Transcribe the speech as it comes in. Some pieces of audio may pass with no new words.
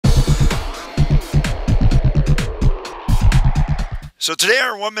So today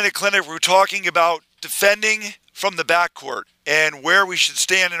on our 1-minute clinic, we're talking about defending from the backcourt and where we should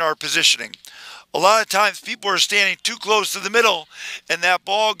stand in our positioning. A lot of times people are standing too close to the middle and that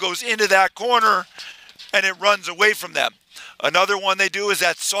ball goes into that corner and it runs away from them. Another one they do is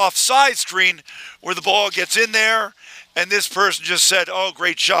that soft side screen where the ball gets in there and this person just said, "Oh,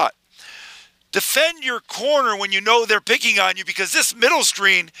 great shot." Defend your corner when you know they're picking on you, because this middle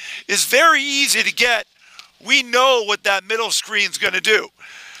screen is very easy to get. We know what that middle screen's going to do.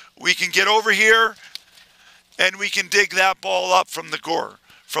 We can get over here and we can dig that ball up from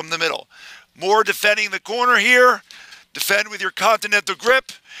the middle. More defending the corner here. Defend with your continental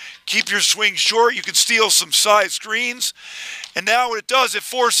grip. Keep your swing short. You can steal some side screens. And now what it does, it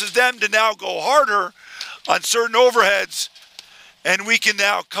forces them to now go harder on certain overheads. And we can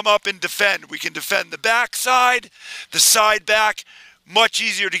now come up and defend. We can defend the back side, the side back, much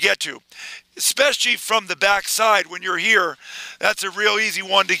easier to get to. Especially from the back side when you're here. That's a real easy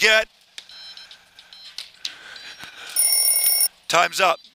one to get. Time's up.